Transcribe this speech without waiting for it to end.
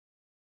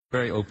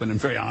Very open and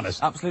very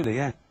honest. Absolutely,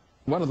 yeah.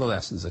 What are the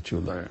lessons that you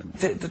learned?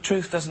 The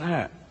truth doesn't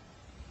hurt.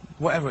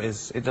 Whatever it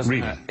is, it doesn't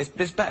hurt.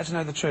 It's better to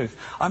know the truth.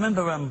 I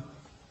remember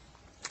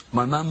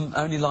my mum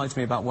only lied to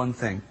me about one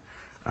thing.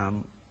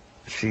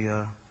 She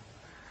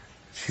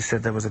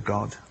said there was a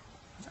God.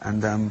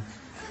 And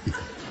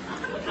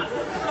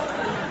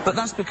but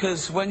that's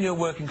because when you're a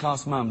working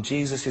class mum,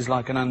 Jesus is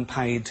like an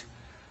unpaid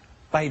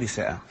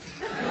babysitter.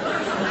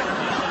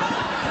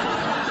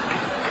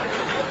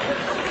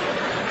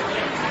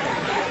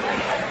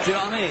 Do you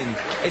know what I mean?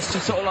 It's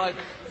just sort of like,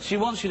 she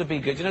wants you to be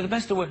good. You know, the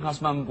best of working class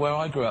mum where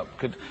I grew up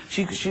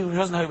she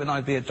wasn't hoping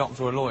I'd be a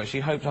doctor or a lawyer. She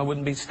hoped I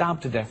wouldn't be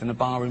stabbed to death in a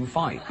barroom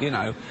fight, you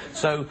know.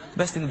 So the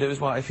best thing to do is,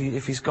 well, if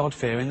he's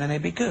God-fearing, then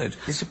he'd be good.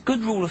 It's a good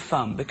rule of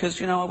thumb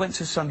because, you know, I went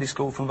to Sunday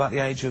school from about the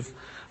age of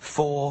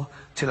 4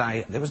 till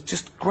 8. There was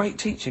just great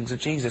teachings of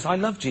Jesus. I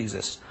loved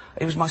Jesus.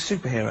 He was my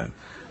superhero.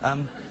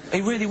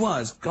 He really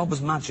was. God was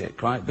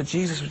magic, right? But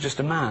Jesus was just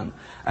a man.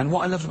 And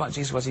what I loved about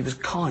Jesus was he was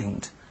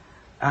kind.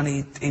 And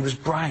he was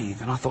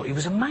brave, and I thought he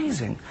was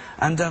amazing.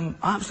 And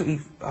I thought he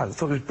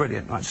was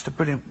brilliant, right? Just a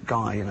brilliant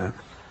guy, you know.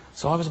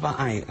 So I was about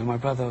 8, and my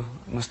brother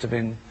must have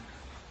been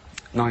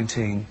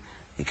 19.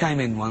 He came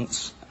in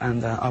once,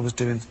 and I was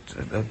doing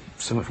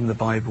something from the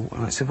Bible,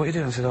 and I said, "What are you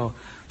doing?" I said, "Oh,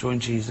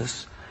 drawing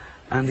Jesus."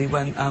 And he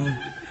went,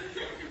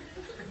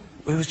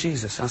 "Who was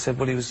Jesus?" I said,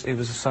 "Well, he was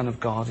the Son of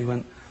God." He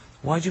went,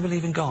 "Why do you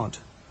believe in God?"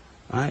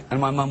 Right?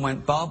 And my mum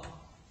went, "Bob,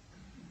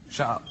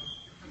 shut up."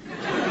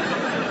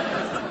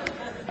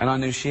 And I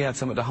knew she had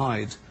something to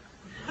hide.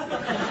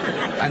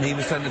 And he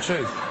was telling the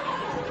truth.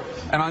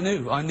 And I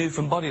knew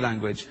from body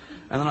language.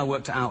 And then I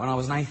worked it out, and I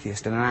was an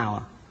atheist in an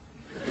hour.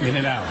 In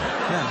an hour?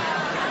 Yeah.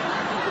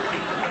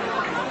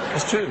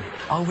 It's true.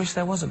 I wish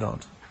there was a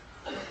God.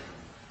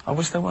 I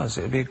wish there was.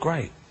 It would be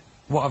great.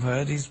 What I've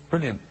heard, he's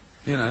brilliant,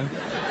 you know.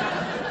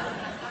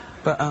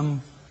 But,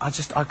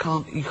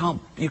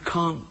 you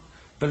can't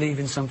believe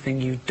in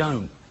something you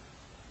don't.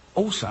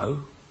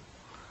 Also,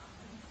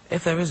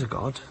 if there is a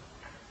God,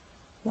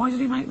 why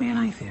did he make me an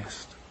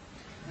atheist?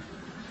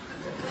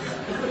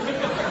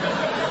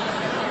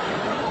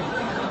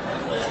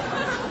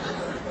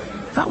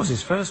 That was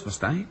his first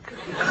mistake.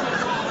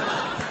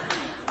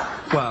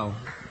 Well,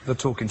 the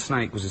talking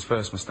snake was his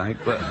first mistake,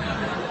 but